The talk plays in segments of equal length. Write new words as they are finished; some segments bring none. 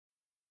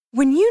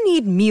When you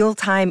need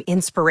mealtime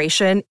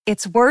inspiration,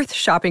 it's worth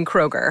shopping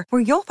Kroger,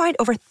 where you'll find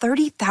over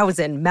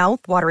 30,000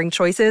 mouth-watering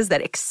choices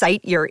that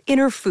excite your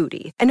inner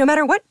foodie. And no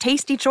matter what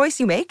tasty choice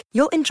you make,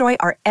 you'll enjoy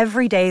our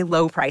everyday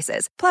low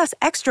prices, plus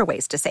extra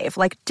ways to save,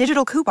 like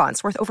digital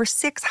coupons worth over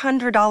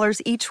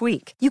 $600 each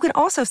week. You can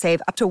also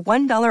save up to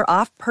 $1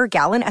 off per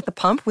gallon at the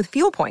pump with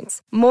fuel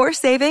points. More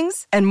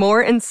savings and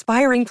more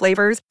inspiring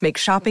flavors make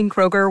shopping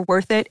Kroger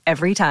worth it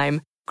every time.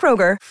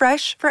 Kroger,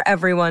 fresh for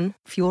everyone.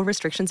 Fuel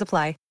restrictions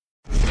apply.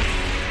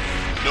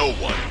 No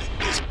one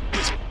is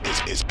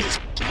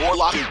more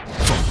locked in.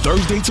 From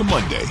Thursday to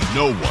Monday,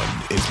 no one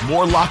is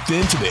more locked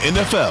into the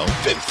NFL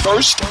than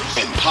First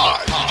and Pod.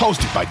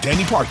 Hosted by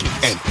Danny Parkins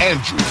and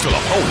Andrew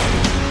Filippone.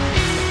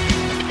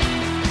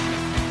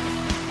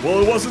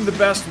 Well, it wasn't the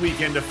best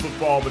weekend of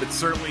football, but it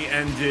certainly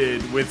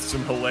ended with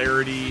some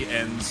hilarity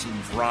and some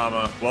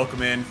drama.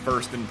 Welcome in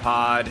First and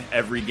Pod.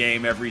 Every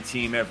game, every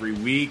team, every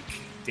week.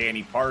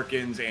 Danny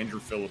Parkins, Andrew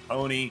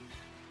Filippone.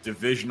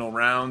 Divisional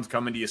rounds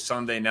coming to you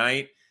Sunday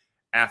night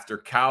after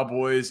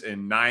Cowboys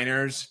and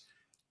Niners.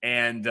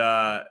 And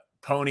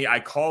Pony, I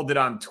called it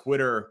on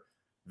Twitter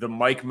the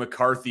Mike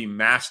McCarthy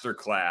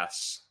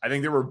masterclass. I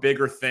think there were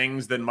bigger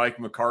things than Mike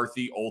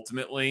McCarthy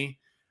ultimately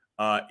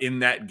in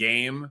that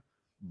game.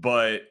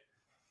 But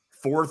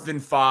 4th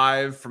and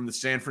 5 from the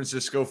San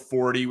Francisco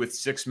 40 with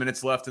 6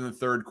 minutes left in the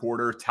third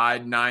quarter,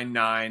 tied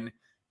 9-9,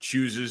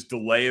 chooses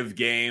delay of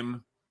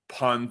game,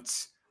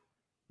 punt.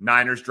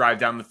 Niners drive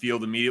down the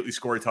field, immediately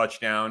score a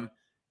touchdown.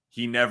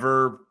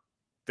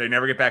 They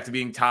never get back to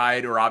being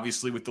tied or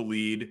obviously with the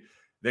lead.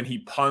 Then he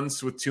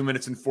punts with 2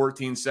 minutes and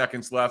 14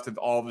 seconds left of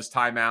all of his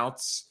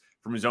timeouts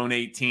from his own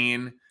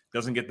 18.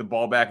 Doesn't get the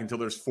ball back until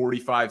there's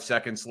 45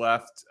 seconds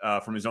left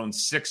from his own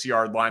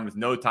 6-yard line with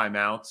no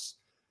timeouts.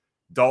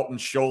 Dalton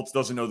Schultz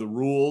doesn't know the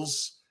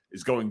rules,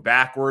 is going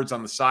backwards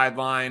on the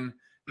sideline.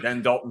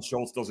 Then Dalton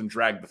Schultz doesn't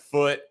drag the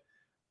foot.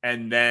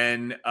 And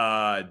then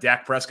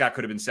Dak Prescott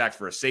could have been sacked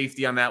for a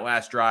safety on that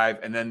last drive.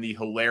 And then the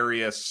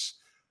hilarious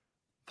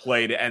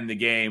play to end the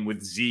game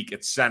with Zeke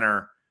at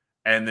center.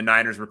 And the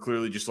Niners were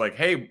clearly just like,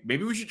 hey,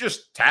 maybe we should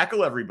just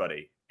tackle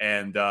everybody.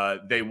 And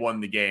they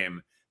won the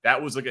game.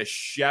 That was like a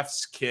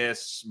chef's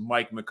kiss,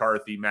 Mike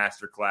McCarthy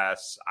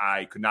masterclass.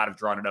 I could not have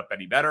drawn it up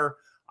any better.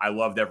 I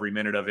loved every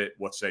minute of it.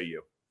 What say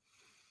you?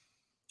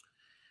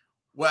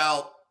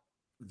 Well,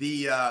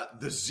 the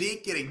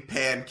Zeke getting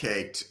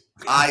pancaked,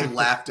 I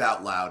laughed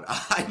out loud.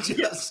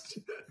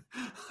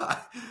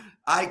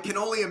 I can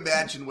only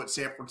imagine what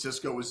San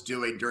Francisco was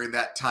doing during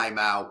that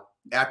timeout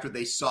after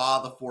they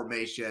saw the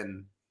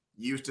formation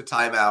used a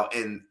timeout,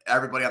 and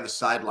everybody on the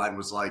sideline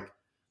was like,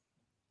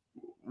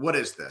 what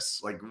is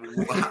this? Like,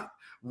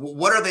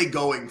 what are they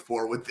going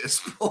for with this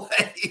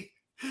play?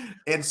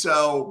 And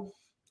so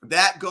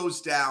that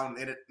goes down,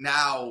 and it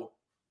now,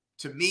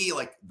 to me,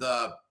 like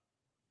the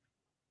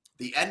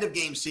end of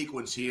game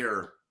sequence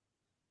here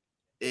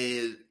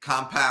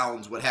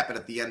compounds what happened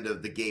at the end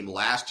of the game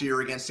last year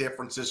against San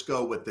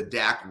Francisco with the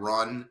Dak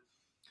run.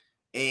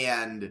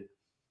 And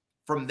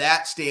from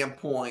that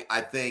standpoint, I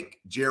think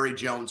Jerry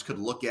Jones could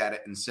look at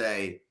it and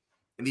say,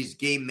 in these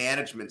game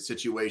management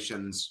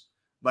situations,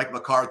 Mike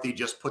McCarthy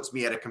just puts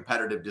me at a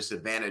competitive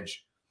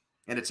disadvantage.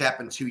 And it's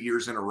happened 2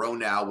 years in a row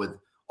now with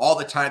all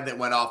the time that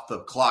went off the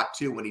clock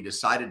too when he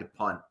decided to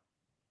punt.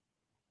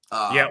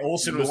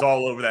 Olsen was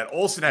all over that.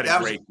 Olsen had a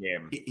great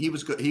game. He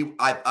was good.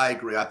 I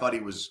agree. I thought he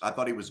was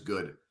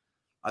good.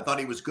 I thought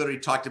he was good. He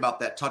talked about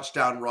that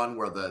touchdown run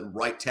where the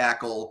right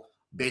tackle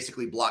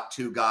basically blocked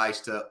two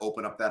guys to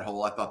open up that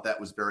hole. I thought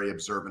that was very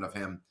observant of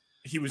him.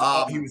 He was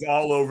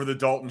all over the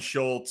Dalton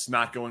Schultz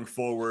not going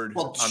forward.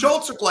 Well,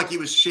 Schultz looked like he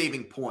was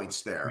shaving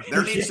points there.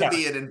 There needs to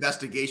be an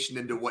investigation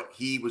into what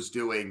he was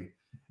doing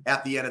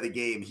at the end of the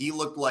game. He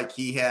looked like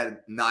he had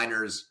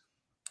Niners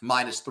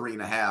minus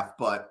 3.5.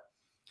 But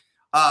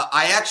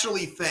I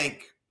actually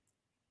think,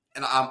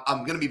 and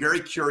I'm going to be very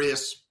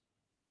curious,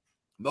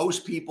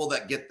 most people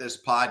that get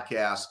this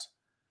podcast,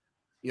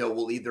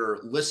 will either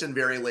listen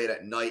very late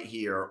at night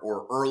here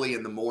or early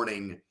in the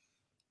morning.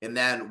 And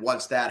then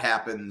once that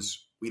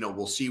happens,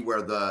 we'll see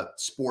where the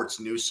sports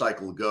news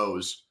cycle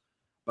goes.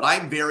 But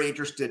I'm very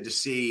interested to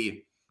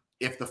see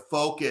if the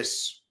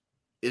focus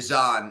is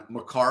on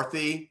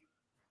McCarthy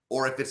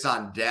or if it's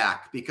on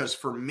Dak, because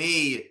for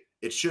me,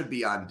 it should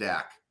be on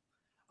Dak.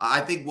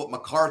 I think what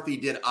McCarthy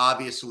did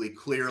obviously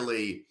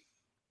clearly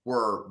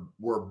were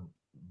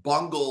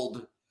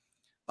bungled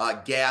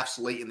gaffes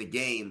late in the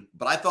game.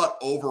 But I thought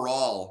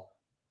overall,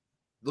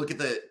 look at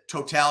the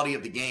totality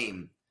of the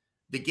game.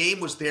 The game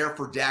was there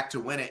for Dak to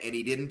win it, and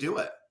he didn't do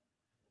it.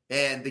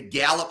 And the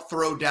Gallup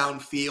throw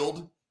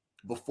downfield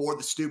before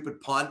the stupid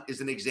punt is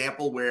an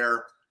example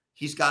where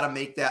he's got to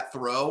make that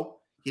throw.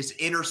 His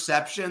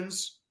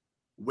interceptions,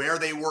 where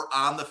they were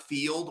on the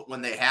field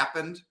when they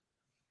happened,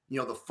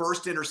 the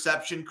first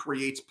interception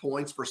creates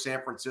points for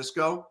San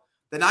Francisco.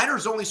 The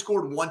Niners only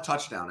scored one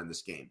touchdown in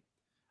this game.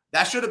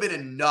 That should have been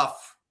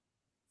enough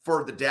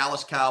for the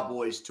Dallas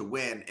Cowboys to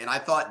win. And I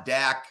thought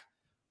Dak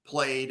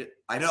played,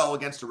 I know,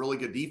 against a really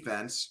good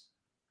defense,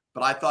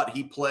 but I thought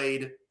he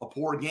played a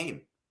poor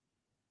game.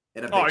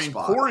 in a big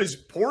spot.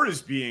 Poor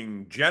is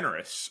being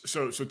generous.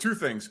 So two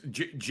things.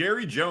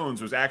 Jerry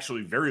Jones was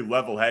actually very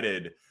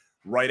level-headed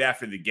right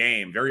after the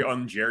game, very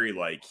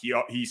un-Jerry-like.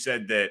 He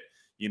said that,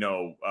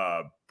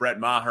 Brett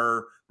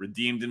Maher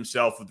redeemed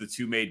himself with the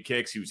 2 made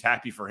kicks. He was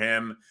happy for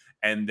him,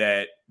 and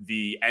that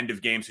the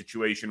end-of-game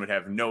situation would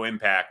have no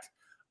impact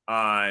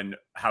on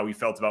how he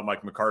felt about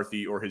Mike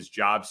McCarthy or his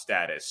job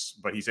status.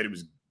 But he said it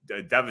was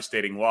a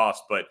devastating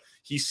loss, but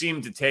he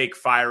seemed to take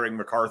firing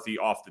McCarthy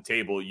off the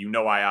table.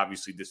 I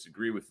obviously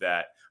disagree with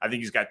that. I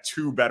think he's got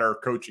 2 better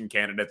coaching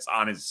candidates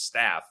on his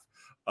staff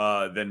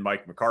than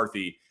Mike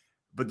McCarthy.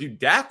 But dude,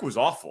 Dak was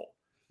awful.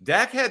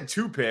 Dak had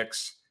 2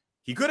 picks.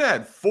 He could have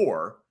had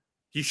 4.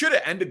 He should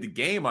have ended the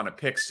game on a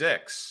pick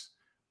 6.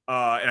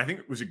 And I think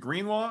it was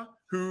Greenlaw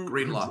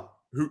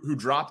who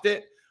dropped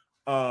it.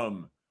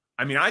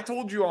 I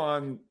told you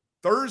on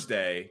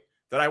Thursday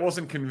that I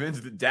wasn't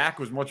convinced that Dak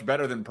was much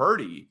better than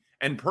Purdy.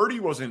 And Purdy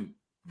wasn't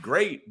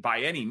great by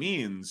any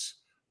means,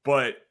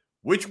 but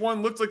which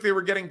one looked like they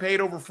were getting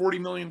paid over $40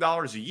 million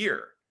a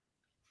year?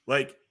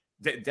 Like,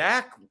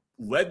 Dak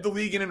led the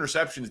league in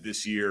interceptions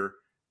this year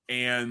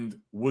and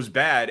was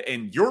bad.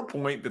 And your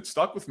point that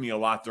stuck with me a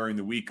lot during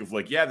the week of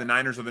the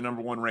Niners are the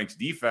number 1 ranked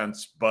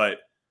defense, but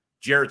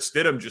Jarrett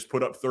Stidham just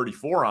put up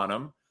 34 on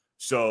them.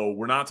 So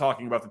we're not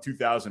talking about the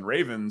 2000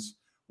 Ravens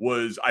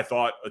was, I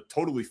thought, a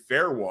totally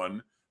fair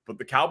one. But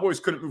the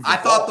Cowboys couldn't move the ball. I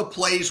thought the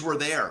plays were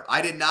there.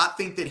 I did not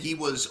think that he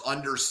was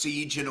under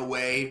siege in a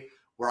way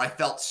where I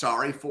felt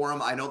sorry for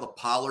him. I know the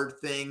Pollard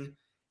thing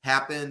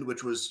happened,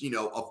 which was,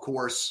 of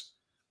course,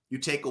 you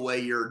take away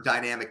your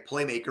dynamic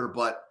playmaker,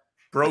 but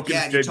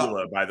broken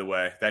fibula, by the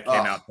way, that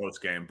came out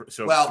post game.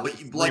 So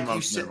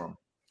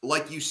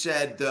like you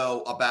said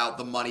though about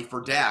the money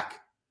for Dak,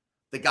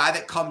 the guy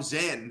that comes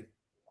in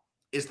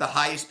is the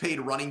highest paid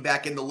running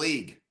back in the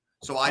league.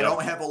 So I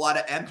don't have a lot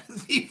of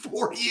empathy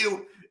for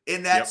you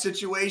in that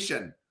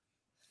situation.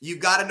 You've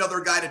got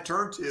another guy to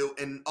turn to,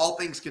 and all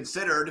things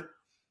considered,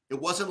 it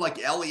wasn't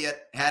like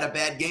Elliott had a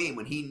bad game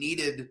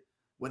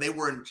when they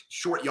were in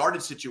short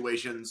yardage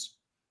situations,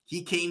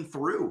 he came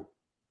through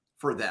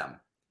for them.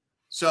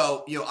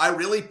 So, I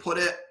really put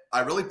it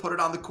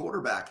on the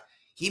quarterback.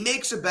 He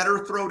makes a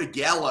better throw to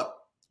Gallup,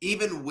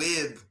 even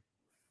with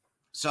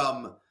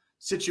some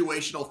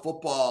situational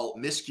football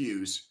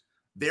miscues.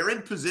 They're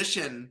in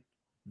position,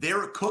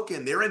 they're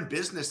cooking, they're in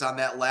business on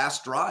that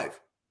last drive.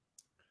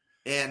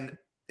 And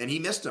he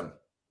missed him.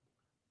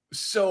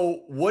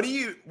 So what do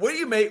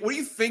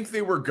you think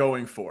they were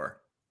going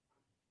for?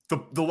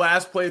 The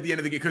last play at the end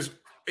of the game, because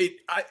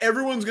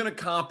everyone's going to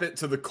comp it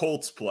to the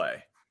Colts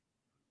play,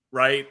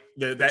 right?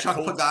 That Chuck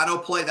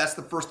Pagano play. That's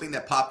the first thing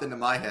that popped into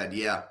my head.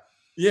 Yeah.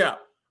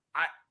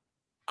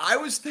 I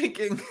was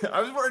thinking,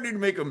 I was wanting to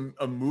make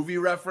a movie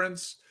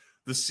reference.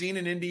 The scene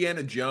in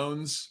Indiana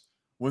Jones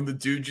when the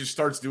dude just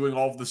starts doing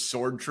all of the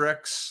sword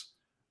tricks.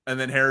 And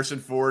then Harrison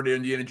Ford,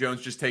 Indiana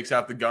Jones, just takes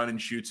out the gun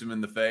and shoots him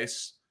in the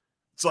face.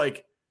 It's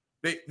like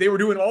they were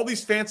doing all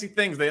these fancy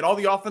things. They had all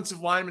the offensive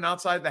linemen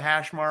outside the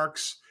hash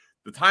marks.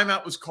 The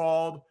timeout was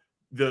called.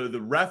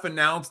 The ref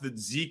announced that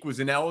Zeke was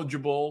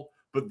ineligible,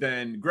 but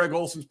then Greg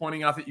Olson's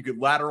pointing out that you could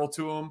lateral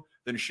to him.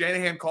 Then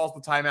Shanahan calls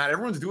the timeout.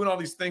 Everyone's doing all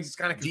these things. It's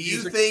kind of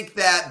confusing. Do you think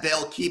that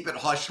they'll keep it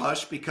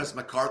hush-hush because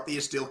McCarthy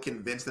is still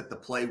convinced that the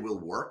play will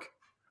work?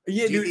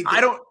 Yeah, dude, I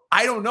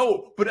don't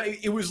know. But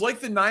it was like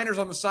the Niners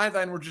on the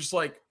sideline were just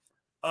like,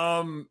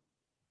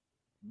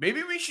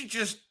 maybe we should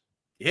just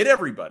hit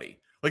everybody.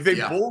 Like they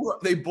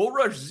bull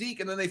rushed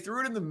Zeke, and then they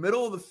threw it in the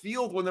middle of the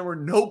field when there were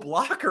no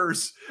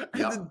blockers,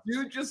 and the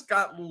dude just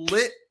got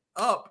lit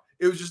up.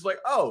 It was just like,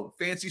 oh,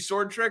 fancy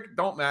sword trick,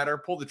 don't matter,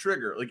 pull the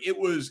trigger. Like it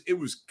was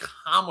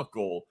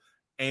comical.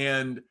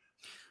 And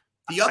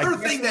the other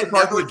thing that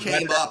never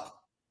came up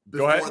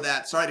before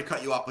that, sorry to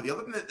cut you off, but the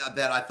other thing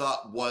that I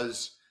thought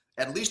was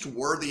at least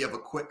worthy of a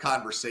quick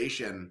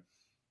conversation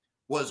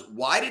was,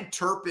 why did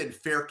Turpin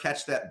fair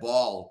catch that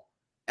ball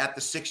at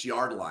the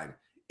 6-yard line?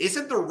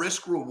 Isn't the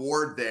risk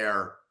reward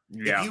there?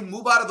 If you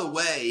move out of the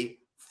way,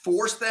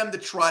 force them to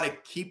try to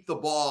keep the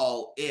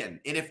ball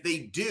in. And if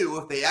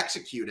they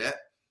execute it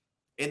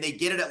and they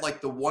get it at like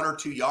the 1 or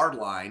 2 yard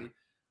line,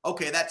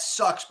 okay, that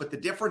sucks. But the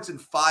difference in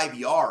 5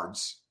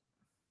 yards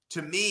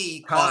to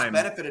me cost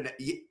benefit in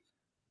it.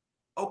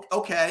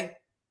 Okay.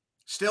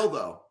 Still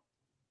though.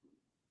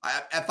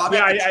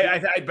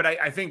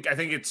 I think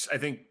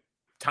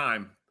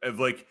time of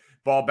like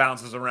ball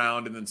bounces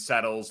around and then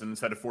settles, and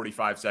instead of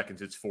 45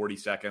 seconds, it's 40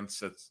 seconds.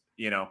 That's,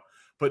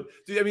 but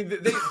I mean,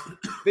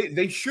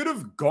 they should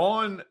have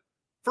gone.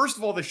 First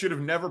of all, they should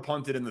have never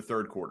punted in the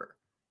third quarter.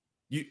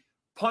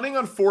 Punting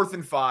on 4th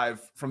and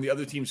 5 from the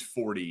other team's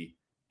 40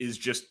 is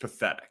just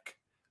pathetic.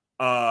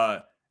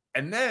 And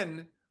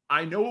then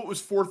I know it was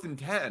 4th and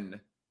 10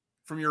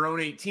 from your own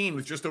 18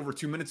 with just over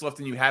 2 minutes left,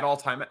 and you had all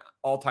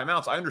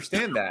timeouts. I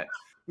understand that,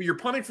 but you're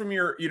punting from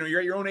you're at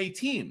your own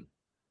 18.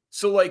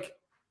 So like,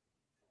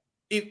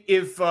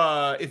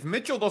 if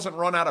Mitchell doesn't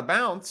run out of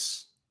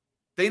bounds,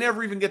 they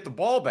never even get the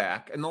ball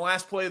back, and the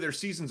last play of their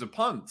season's a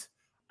punt.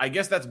 I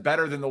guess that's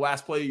better than the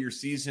last play of your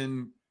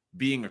season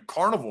being a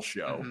carnival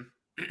show.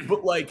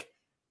 But like,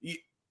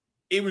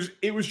 it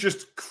was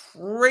just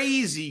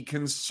crazy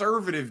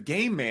conservative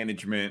game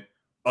management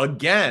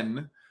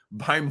again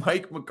by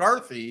Mike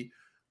McCarthy.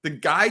 The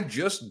guy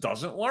just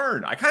doesn't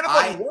learn. I kind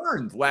of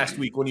learned last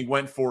week when he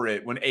went for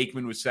it when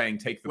Aikman was saying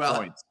take the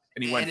points,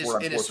 and he went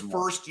for it. In his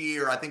first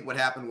year, I think what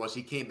happened was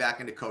he came back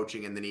into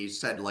coaching, and then he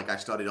said, like, I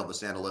studied all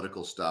this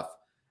analytical stuff,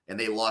 and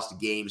they lost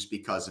games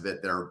because of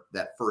it.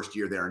 That first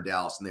year there in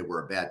Dallas, and they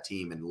were a bad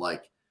team, and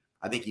like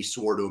I think he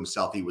swore to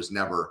himself he was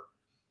never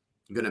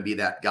going to be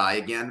that guy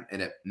again,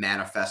 and it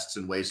manifests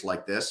in ways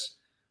like this.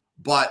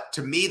 But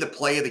to me, the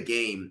play of the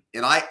game,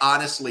 and I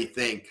honestly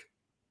think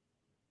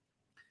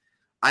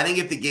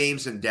if the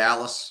game's in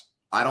Dallas,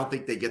 I don't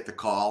think they get the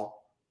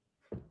call.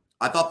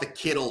 I thought the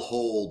Kittle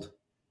hold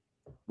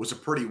was a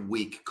pretty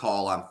weak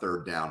call on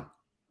third down.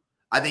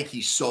 I think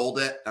he sold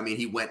it. I mean,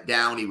 he went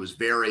down. He was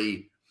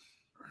very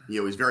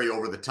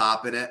over the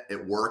top in it.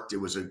 It worked. There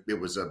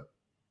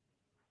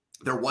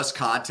was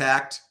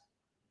contact.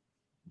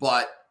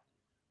 But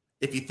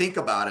if you think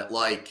about it,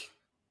 like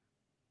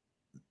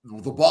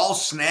the ball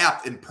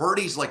snapped and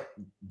Purdy's like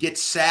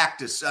gets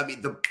sacked.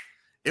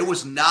 It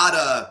was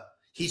not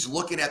he's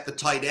looking at the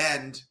tight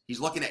end.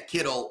 He's looking at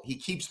Kittle. He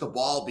keeps the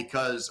ball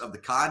because of the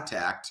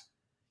contact.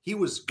 He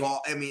was gone.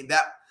 I mean,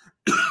 that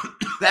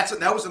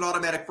was an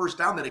automatic first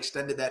down that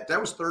extended that.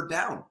 That was third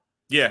down.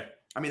 Yeah.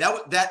 I mean,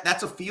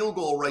 that's a field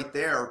goal right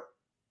there.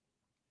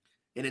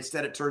 And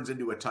instead it turns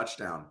into a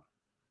touchdown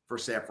for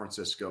San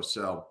Francisco.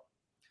 So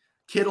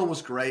Kittle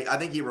was great. I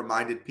think he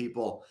reminded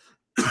people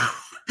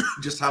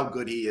just how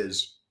good he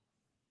is.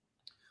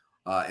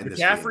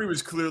 McCaffrey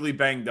was clearly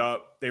banged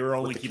up. They were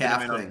only keeping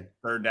him in on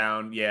third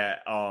down. Yeah.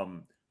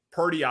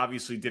 Purdy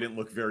obviously didn't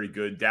look very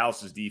good.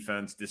 Dallas's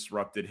defense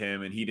disrupted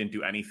him, and he didn't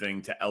do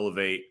anything to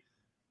elevate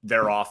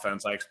their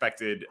offense. I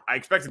expected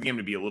the game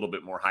to be a little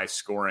bit more high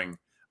scoring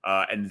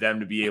and them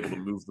to be able to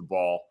move the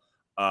ball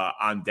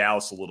on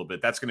Dallas a little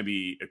bit. That's going to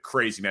be a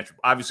crazy matchup.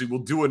 Obviously, we'll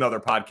do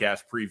another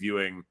podcast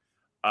previewing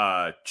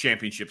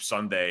Championship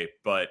Sunday,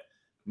 but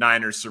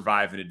Niners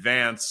survive in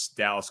advance.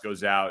 Dallas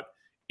goes out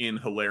in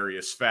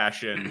hilarious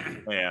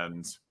fashion,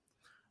 and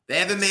they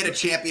haven't made a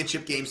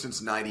championship game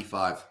since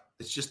 '95.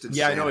 It's just insanity.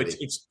 Yeah, I know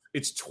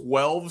it's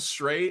 12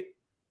 straight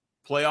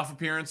playoff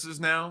appearances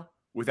now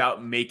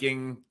without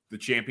making the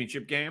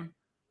championship game,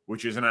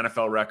 which is an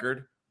NFL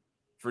record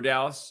for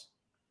Dallas.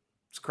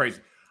 It's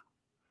crazy.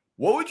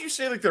 What would you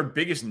say like their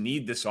biggest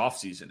need this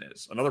offseason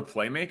is? Another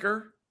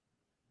playmaker?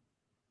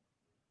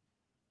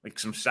 Like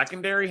some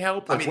secondary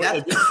help? Like,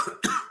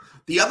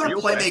 the other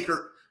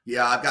playmaker.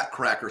 Yeah, I've got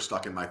cracker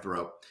stuck in my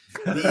throat.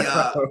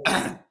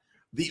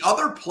 The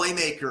other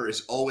playmaker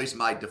is always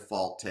my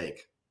default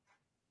take.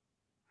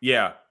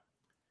 Yeah.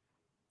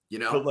 You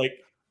know? But like,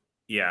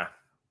 yeah.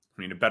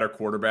 I mean, a better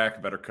quarterback,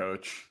 a better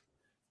coach.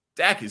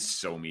 Dak is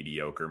so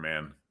mediocre,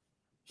 man.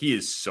 He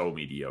is so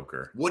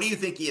mediocre. What do you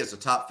think he is? A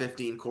top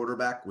 15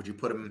 quarterback? Would you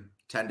put him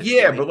 10 to 20?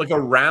 Yeah, but like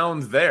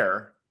around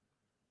there.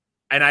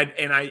 And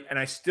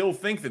I still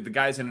think that the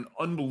guy's in an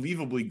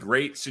unbelievably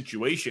great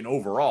situation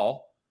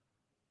overall.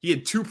 He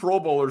had 2 Pro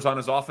Bowlers on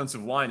his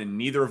offensive line, and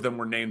neither of them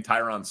were named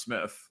Tyron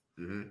Smith.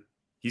 Mm-hmm.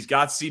 He's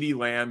got CeeDee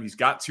Lamb. He's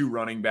got 2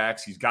 running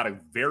backs. He's got a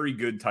very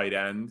good tight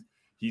end.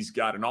 He's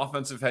got an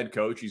offensive head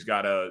coach. He's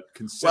got a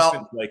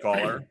consistent play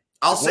caller.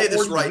 I'll say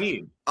this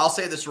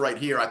right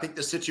here. I think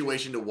the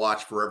situation to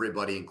watch for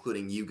everybody,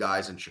 including you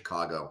guys in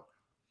Chicago,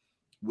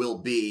 will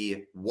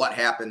be what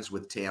happens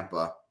with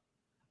Tampa.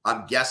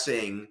 I'm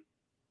guessing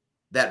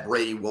that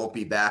Brady won't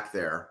be back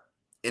there.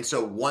 And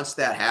so once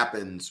that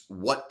happens,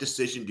 what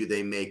decision do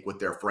they make with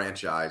their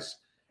franchise?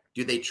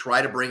 Do they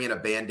try to bring in a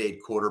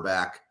Band-Aid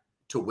quarterback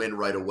to win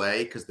right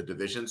away because the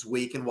division's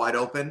weak and wide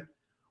open?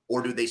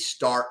 Or do they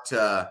start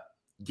to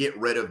get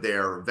rid of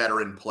their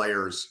veteran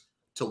players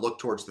to look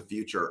towards the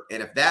future?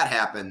 And if that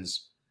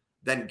happens,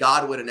 then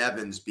Godwin and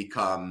Evans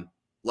become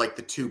like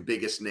the 2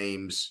 biggest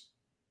names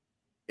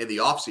in the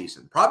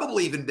offseason.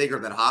 Probably even bigger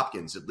than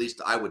Hopkins. At least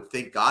I would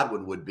think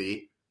Godwin would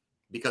be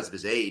because of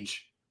his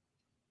age.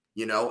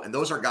 You know, and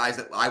those are guys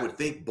that I would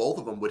think both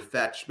of them would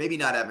fetch, maybe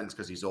not Evans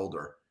because he's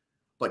older,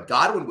 but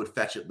Godwin would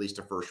fetch at least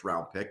a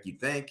first-round pick,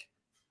 you'd think.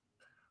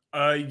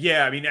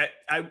 Yeah, I mean,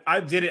 I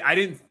did it. I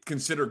didn't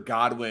consider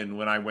Godwin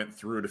when I went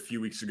through it a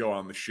few weeks ago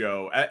on the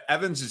show.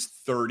 Evans is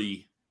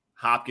 30.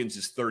 Hopkins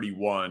is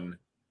 31.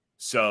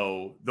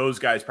 So those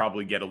guys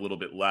probably get a little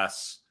bit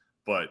less.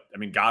 But, I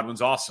mean,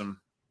 Godwin's awesome.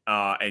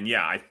 And,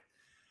 yeah, I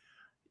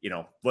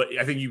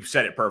think you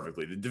said it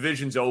perfectly. The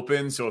division's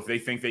open, so if they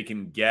think they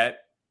can get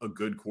a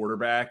good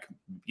quarterback,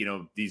 you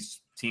know,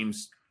 these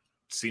teams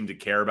seem to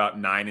care about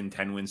 9 and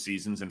 10 win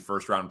seasons and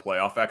first round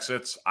playoff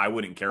exits. I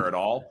wouldn't care at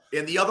all.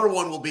 And the other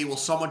one will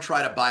someone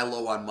try to buy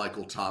low on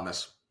Michael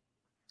Thomas,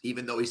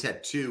 even though he's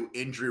had 2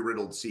 injury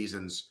riddled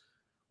seasons?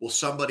 Will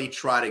somebody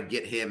try to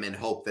get him and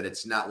hope that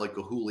it's not like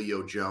a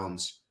Julio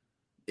Jones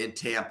in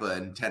Tampa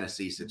and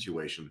Tennessee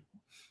situation?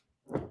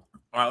 All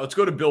right, let's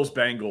go to Bills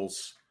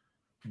Bengals.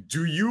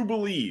 Do you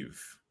believe,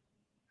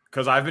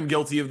 because I've been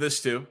guilty of this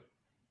too,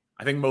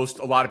 I think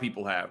a lot of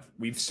people have.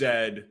 We've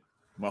said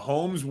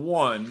Mahomes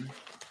won,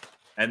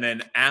 and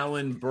then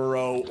Allen,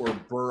 Burrow, or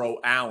Burrow,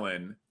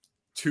 Allen,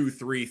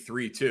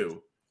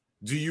 2-3-3-2.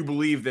 Do you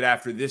believe that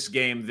after this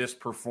game, this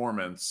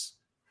performance,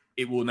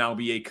 it will now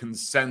be a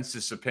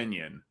consensus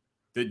opinion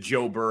that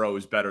Joe Burrow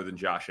is better than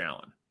Josh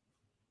Allen?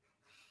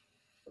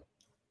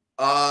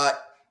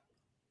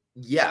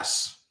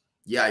 Yes.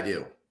 Yeah, I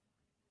do.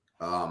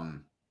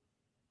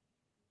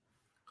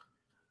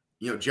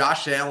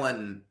 Josh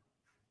Allen,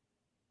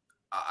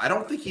 I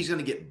don't think he's going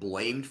to get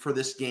blamed for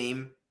this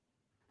game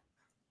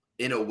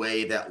in a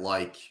way that,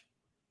 like,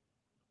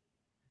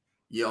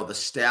 the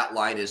stat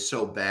line is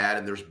so bad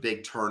and there's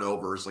big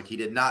turnovers. Like, he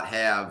did not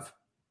have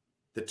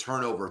the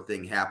turnover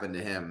thing happen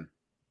to him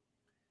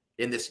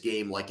in this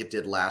game like it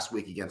did last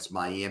week against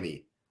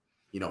Miami.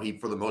 He,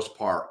 for the most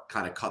part,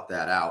 kind of cut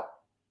that out.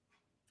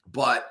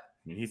 But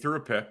he threw a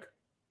pick.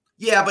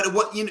 Yeah,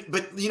 but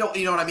you know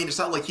what I mean? It's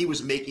not like he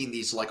was making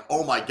these, like,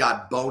 oh my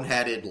God,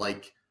 boneheaded,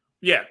 like,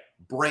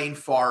 brain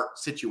fart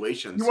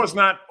situations. He was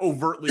not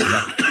overtly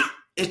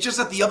It's just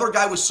that the other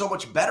guy was so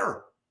much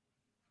better.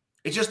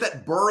 It's just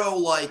that Burrow,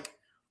 like,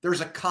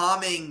 there's a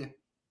calming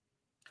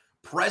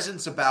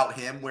presence about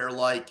him where,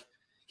 like,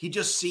 he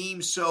just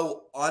seems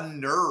so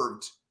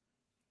unnerved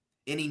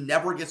and he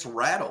never gets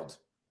rattled.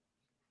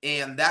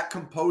 And that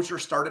composure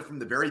started from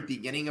the very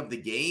beginning of the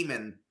game,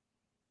 and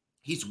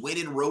he's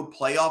winning road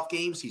playoff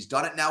games. He's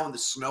done it now in the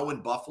snow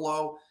in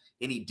Buffalo,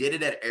 and he did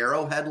it at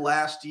Arrowhead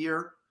last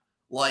year.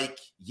 Like,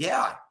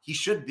 yeah, he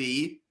should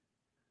be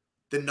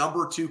the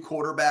number 2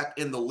 quarterback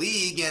in the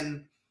league.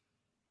 And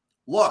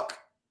look,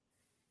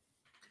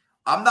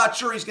 I'm not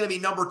sure he's going to be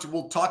number 2.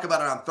 We'll talk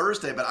about it on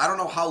Thursday, but I don't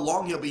know how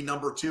long he'll be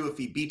number 2 if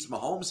he beats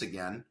Mahomes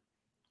again,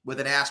 with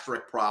an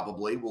asterisk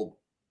probably. We'll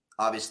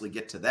obviously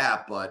get to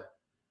that, but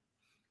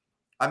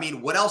I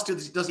mean, what else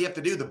does he have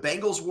to do? The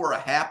Bengals were a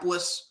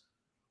hapless,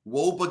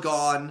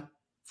 woebegone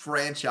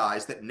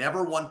franchise that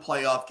never won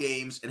playoff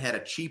games and had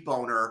a cheap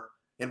owner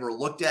and were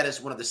looked at as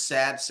one of the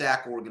sad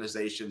sack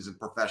organizations in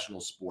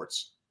professional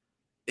sports.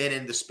 And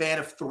in the span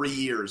of 3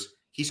 years,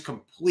 he's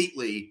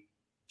completely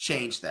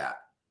changed that.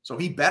 So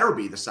he better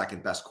be the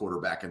second best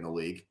quarterback in the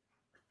league.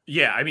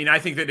 Yeah, I mean, I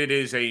think that it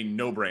is a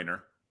no-brainer.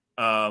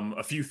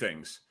 A few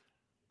things.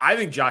 I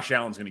think Josh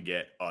Allen's going to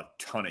get a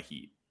ton of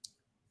heat.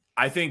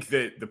 I think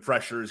that the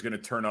pressure is going to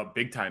turn up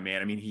big time,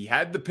 man. I mean, he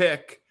had the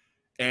pick,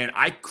 and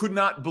I could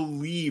not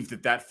believe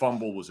that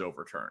fumble was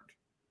overturned.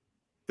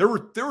 There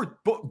were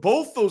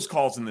both those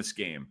calls in this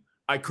game.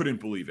 I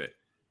couldn't believe it.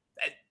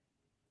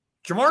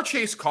 Ja'Marr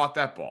Chase caught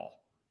that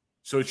ball,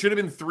 so it should have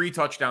been 3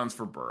 touchdowns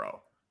for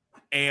Burrow.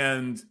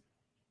 And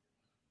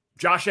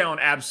Josh Allen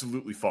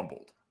absolutely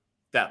fumbled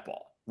that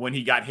ball. When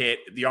he got hit,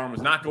 the arm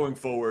was not going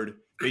forward.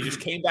 They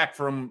just came back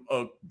from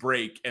a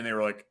break, and they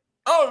were like,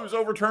 oh, it was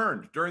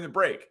overturned during the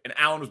break. And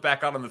Allen was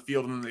back out on the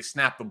field, and then they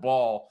snapped the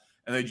ball,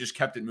 and they just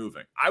kept it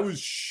moving. I was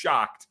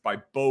shocked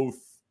by both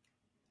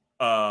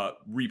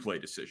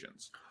replay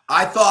decisions.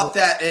 I thought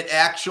that it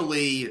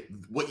actually,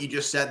 what you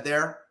just said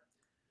there,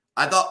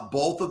 I thought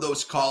both of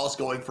those calls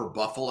going for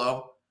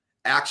Buffalo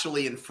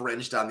actually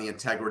infringed on the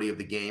integrity of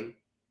the game,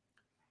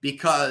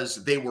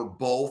 because they were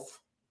both,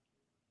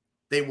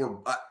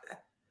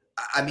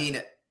 I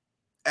mean,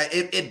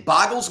 it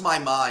boggles my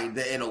mind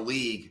that in a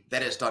league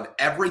that has done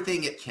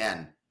everything it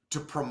can to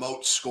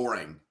promote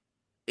scoring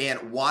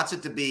and wants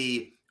it to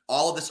be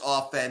all of this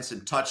offense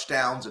and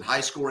touchdowns and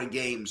high-scoring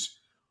games,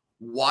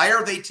 why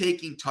are they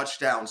taking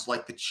touchdowns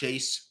like the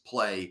Chase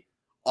play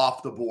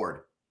off the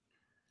board?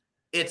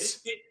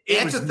 It's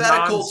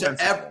antithetical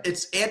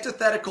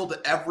to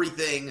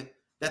everything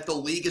that the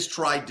league has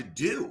tried to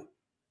do.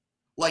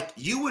 Like,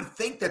 you would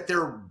think that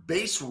their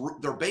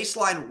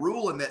baseline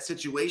rule in that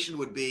situation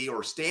would be,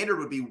 or standard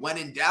would be, when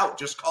in doubt,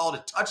 just call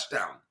it a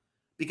touchdown,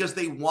 because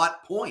they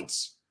want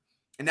points.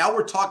 And now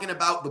we're talking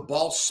about the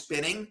ball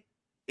spinning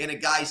in a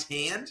guy's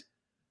hand.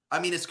 I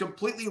mean, it's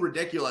completely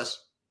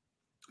ridiculous.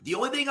 The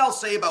only thing I'll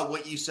say about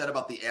what you said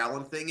about the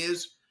Allen thing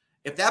is,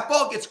 if that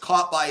ball gets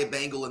caught by a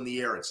Bengal in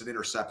the air, it's an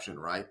interception,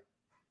 right?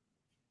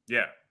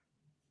 Yeah.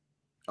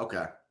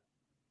 Okay.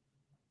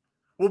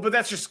 Well, but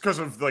that's just because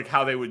of like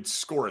how they would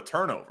score a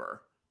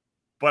turnover.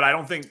 But I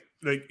don't think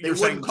like they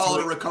wouldn't call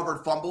it a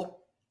recovered fumble.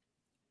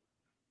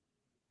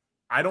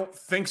 I don't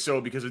think so,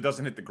 because it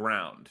doesn't hit the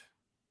ground.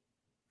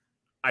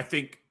 I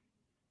think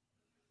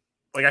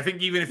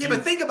even if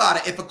but think about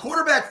it. If a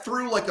quarterback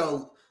throws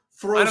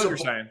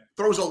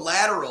a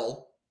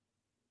lateral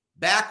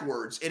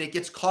backwards and it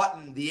gets caught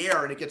in the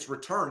air and it gets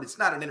returned, it's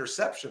not an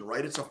interception,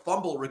 right? It's a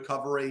fumble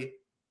recovery.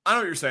 I know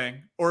what you're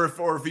saying. Or if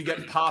you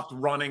get popped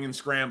running and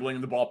scrambling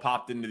and the ball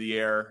popped into the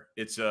air,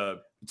 it's a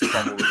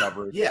fumble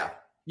recovery. Yeah.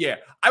 Yeah.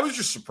 I was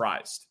just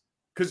surprised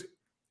because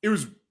it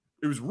was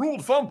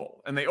ruled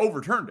fumble and they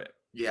overturned it.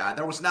 Yeah,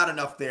 there was not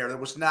enough there. There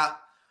was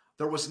not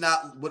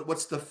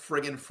what's the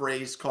friggin'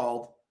 phrase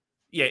called?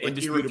 Yeah, like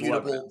indisputable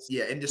evidence.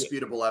 Yeah,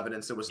 indisputable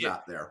evidence. It was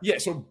not there. Yeah,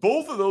 so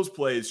both of those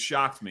plays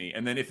shocked me.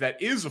 And then if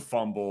that is a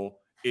fumble,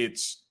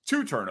 it's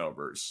 2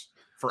 turnovers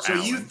for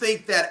Allen. So you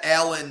think that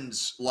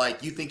Allen's,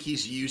 like, you think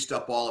he's used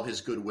up all of his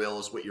goodwill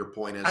is what your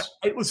point is?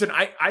 Listen,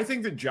 I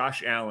think that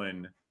Josh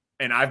Allen,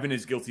 and I've been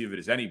as guilty of it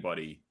as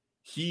anybody,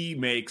 he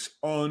makes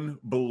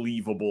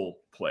unbelievable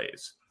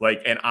plays.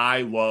 Like, and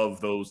I love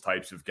those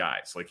types of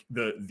guys. Like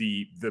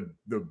the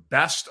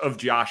best of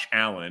Josh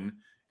Allen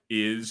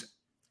is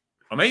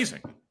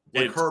amazing.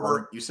 Like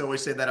Herbert, you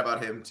always say that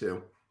about him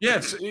too.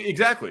 Yes,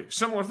 exactly.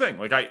 Similar thing.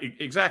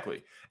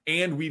 Exactly.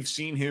 And we've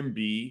seen him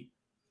be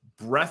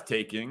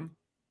breathtaking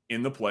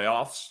in the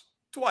playoffs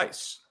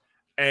twice.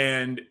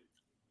 And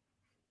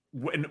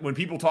when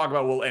people talk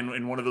about, well, and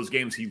in one of those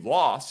games he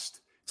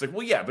lost, it's like,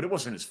 well, yeah, but it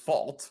wasn't his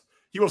fault.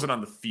 He wasn't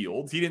on the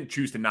field. He didn't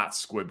choose to not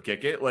squib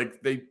kick it.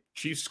 Like, the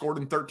Chiefs scored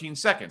in 13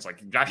 seconds.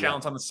 Like, Josh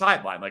Allen's on the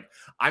sideline. Like,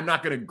 I'm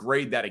not going to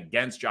grade that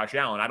against Josh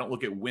Allen. I don't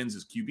look at wins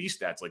as QB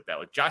stats like that.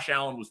 Like, Josh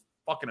Allen was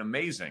fucking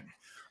amazing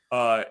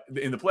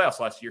in the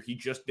playoffs last year. He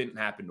just didn't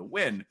happen to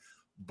win.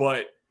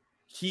 But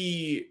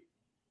he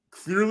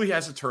clearly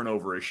has a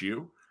turnover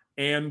issue.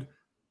 And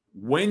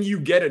when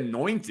you get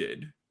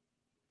anointed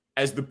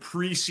as the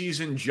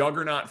preseason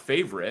juggernaut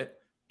favorite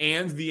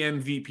and the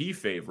MVP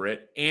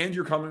favorite, and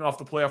you're coming off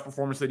the playoff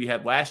performance that he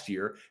had last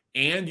year,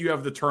 and you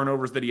have the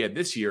turnovers that he had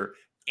this year,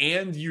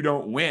 and you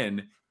don't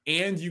win,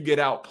 and you get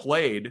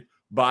outplayed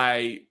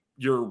by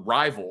your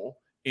rival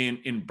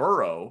in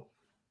Burrow,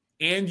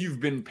 and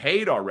you've been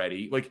paid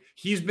already. Like,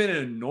 he's been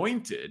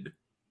anointed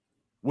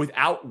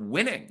without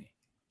winning.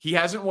 He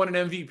hasn't won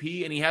an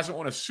MVP, and he hasn't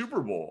won a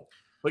Super Bowl.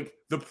 Like,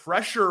 the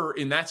pressure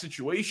in that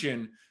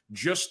situation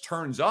just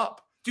turns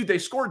up. Dude, they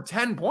scored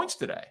 10 points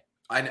today.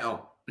 I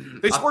know.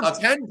 They scored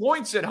 10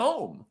 points at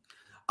home.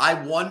 I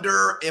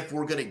wonder if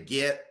we're going to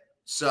get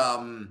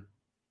some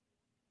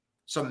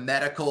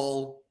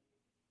medical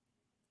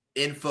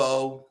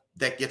info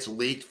that gets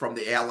leaked from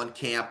the Allen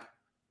camp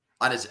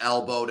on his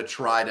elbow to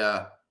try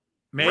to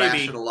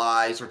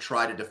rationalize or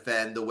try to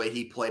defend the way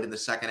he played in the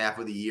second half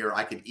of the year.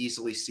 I could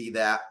easily see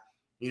that.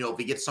 If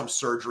he gets some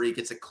surgery,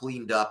 gets it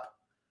cleaned up,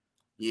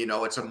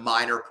 it's a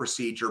minor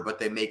procedure, but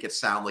they make it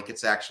sound like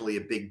it's actually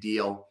a big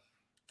deal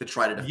to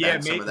try to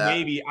defend some of that.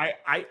 Maybe.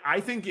 I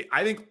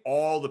think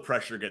all the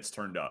pressure gets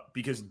turned up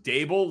because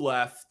Dable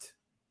left.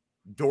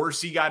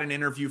 Dorsey got an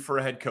interview for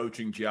a head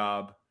coaching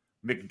job.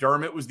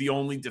 McDermott was the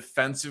only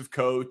defensive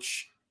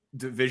coach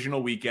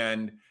divisional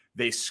weekend.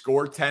 They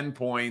scored 10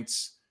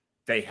 points.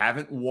 They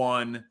haven't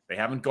won. They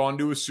haven't gone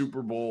to a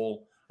Super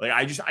Bowl. Like,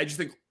 I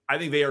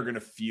think they are going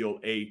to feel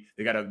they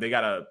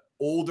got a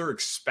older,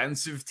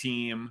 expensive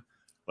team.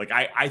 Like,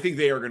 I think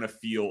they are going to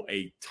feel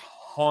a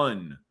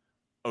ton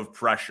of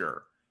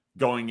pressure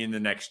going into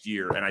next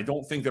year. And I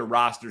don't think their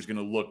roster is going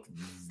to look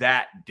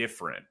that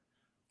different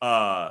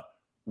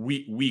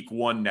week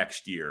one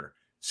next year.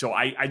 So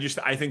I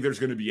think there's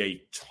going to be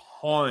a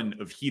ton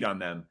of heat on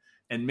them.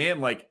 And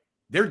man, like,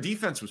 their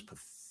defense was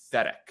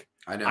pathetic.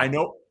 I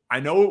know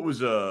it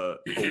was a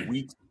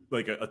week,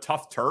 like a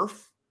tough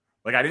turf.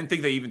 Like, I didn't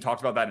think they even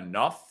talked about that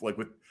enough. Like,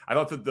 I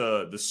thought that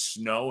the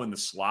snow and the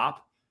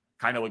slop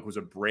kind of like was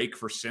a break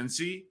for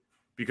Cincy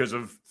because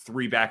of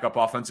 3 backup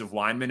offensive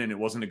linemen, and it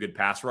wasn't a good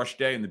pass rush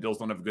day, and the Bills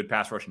don't have a good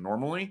pass rush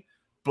normally.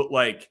 But,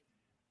 like,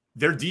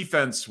 their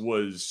defense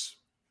was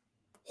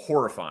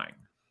horrifying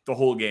the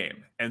whole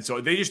game. And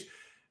so they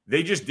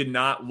just did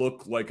not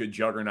look like a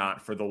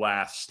juggernaut for the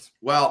last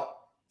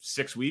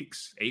 6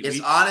 weeks, 8 weeks.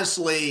 It's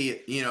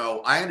honestly,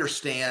 I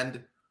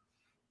understand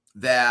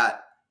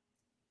that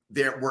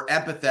we're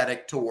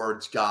empathetic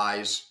towards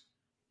guys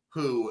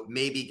who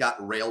maybe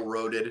got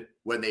railroaded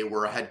when they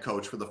were a head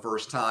coach for the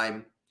first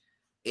time.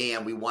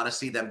 And we want to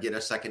see them get a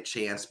second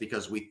chance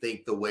because we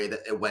think the way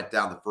that it went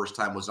down the first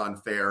time was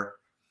unfair.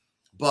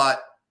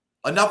 But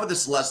enough of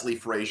this Leslie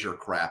Frazier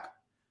crap.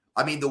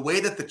 I mean, the way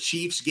that the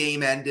Chiefs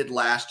game ended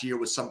last year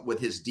with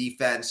his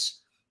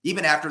defense,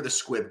 even after the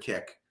squib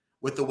kick,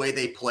 with the way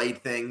they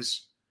played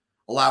things,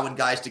 allowing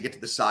guys to get to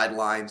the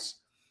sidelines,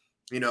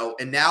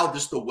 and now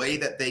just the way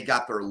that they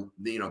got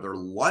their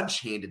lunch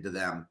handed to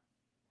them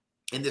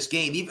in this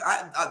game. Even,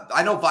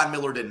 I know Von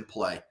Miller didn't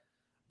play,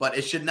 but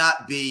it should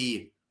not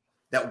be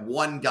that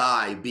one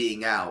guy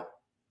being out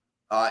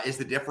is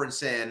the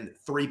difference in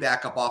 3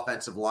 backup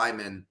offensive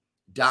linemen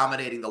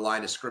dominating the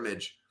line of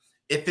scrimmage.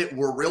 If it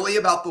were really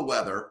about the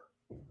weather,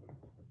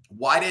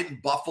 why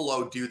didn't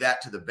Buffalo do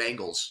that to the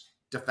Bengals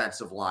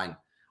defensive line?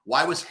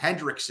 Why was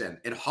Hendrickson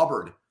and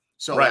Hubbard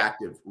so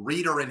active?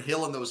 Reeder and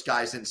Hill and those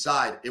guys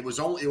inside. It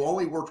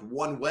only worked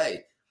one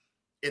way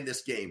in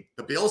this game.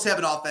 The Bills have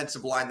an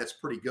offensive line that's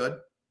pretty good.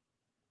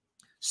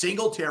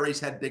 Singletary's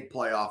had big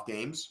playoff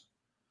games.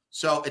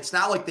 So it's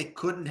not like they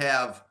couldn't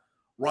have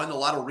run a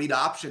lot of read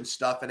option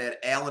stuff and had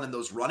Allen and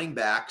those running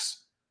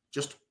backs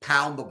just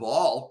pound the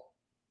ball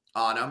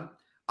on them.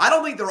 I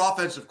don't think their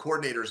offensive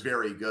coordinator is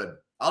very good.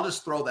 I'll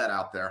just throw that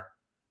out there.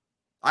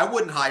 I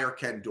wouldn't hire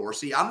Ken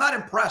Dorsey. I'm not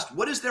impressed.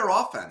 What is their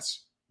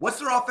offense? What's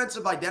their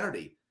offensive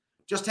identity?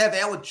 Just have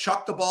Allen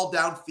chuck the ball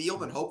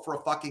downfield and hope for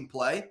a fucking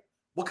play?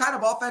 What kind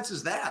of offense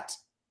is that?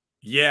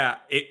 Yeah,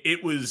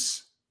 it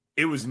was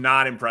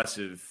not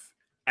impressive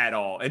at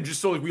all. And just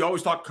so, like, we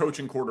always talk coach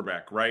and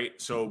quarterback, right?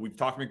 So we've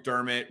talked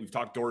McDermott, we've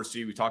talked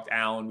Dorsey, we've talked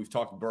Allen, we've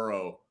talked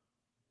Burrow.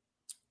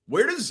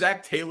 Where does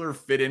Zach Taylor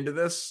fit into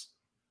this?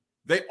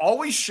 They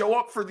always show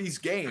up for these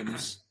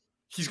games.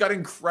 He's got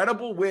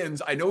incredible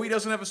wins. I know he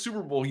doesn't have a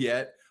Super Bowl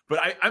yet, but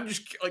I'm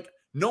just like,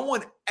 no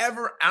one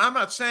ever, and I'm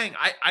not saying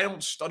I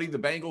don't study the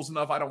Bengals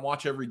enough. I don't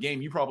watch every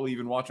game. You probably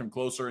even watch them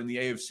closer in the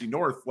AFC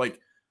North. Like,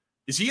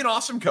 is he an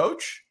awesome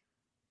coach?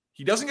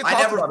 He doesn't get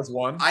talked about as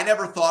one. I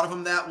never thought of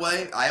him that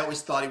way. I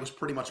always thought he was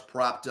pretty much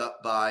propped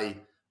up by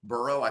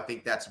Burrow. I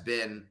think that's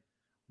been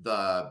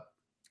the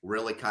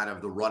really kind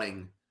of the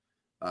running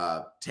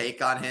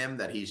take on him,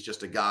 that he's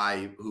just a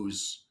guy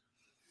who's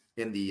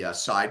in the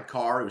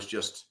sidecar, who's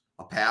just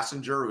a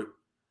passenger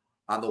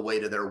on the way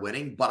to their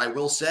winning. But I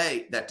will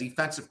say that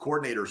defensive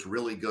coordinator is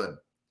really good.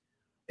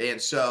 And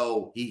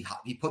so he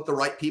put the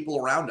right people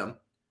around him.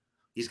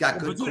 He's got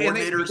good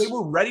coordinators. They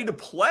were ready to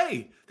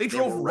play. They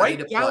drove right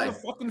down the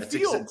fucking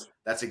field.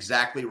 That's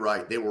exactly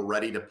right. They were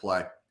ready to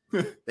play.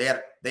 They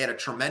had a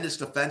tremendous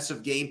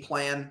defensive game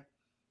plan.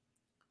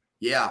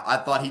 Yeah, I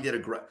thought he did a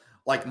great.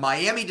 Like,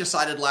 Miami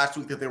decided last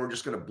week that they were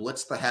just going to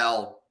blitz the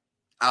hell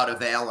out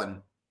of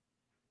Allen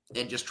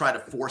and just try to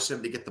force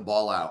him to get the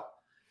ball out.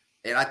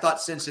 And I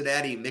thought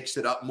Cincinnati mixed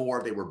it up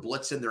more. They were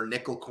blitzing their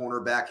nickel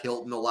cornerback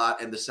Hilton a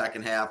lot in the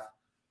second half.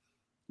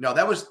 No,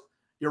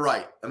 you're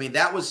right. I mean,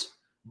 that was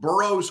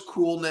Burrow's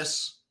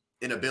coolness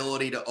and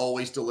ability to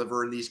always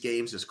deliver in these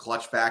games. His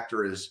clutch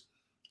factor is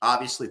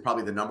obviously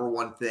probably the number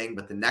one thing,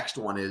 but the next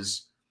one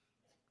is,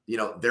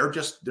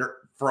 they're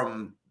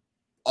from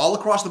all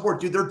across the board.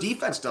 Dude, their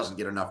defense doesn't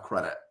get enough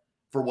credit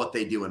for what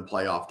they do in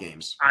playoff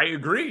games. I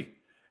agree.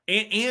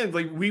 And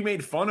like, we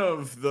made fun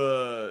of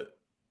the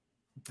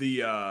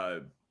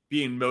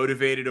being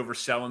motivated over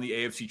selling the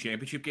AFC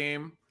Championship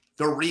game.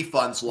 The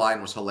refunds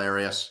line was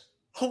hilarious.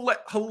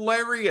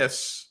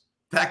 Hilarious.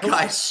 That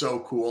guy's so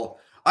cool.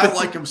 I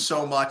like him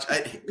so much.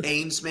 It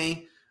pains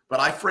me, but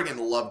I friggin'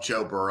 love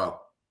Joe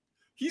Burrow.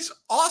 He's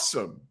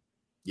awesome.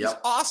 Yep. He's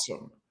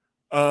awesome.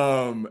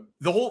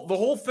 The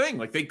whole thing,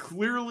 like, they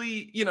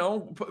clearly,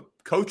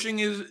 coaching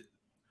is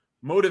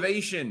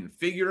motivation,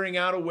 figuring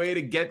out a way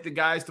to get the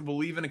guys to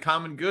believe in a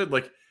common good.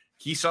 Like,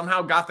 he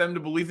somehow got them to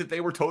believe that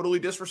they were totally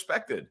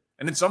disrespected.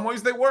 And in some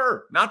ways they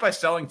were, not by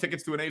selling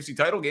tickets to an AFC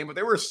title game, but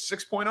they were a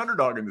 6-point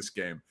underdog in this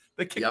game.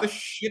 They kicked the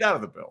shit out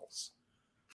of the Bills.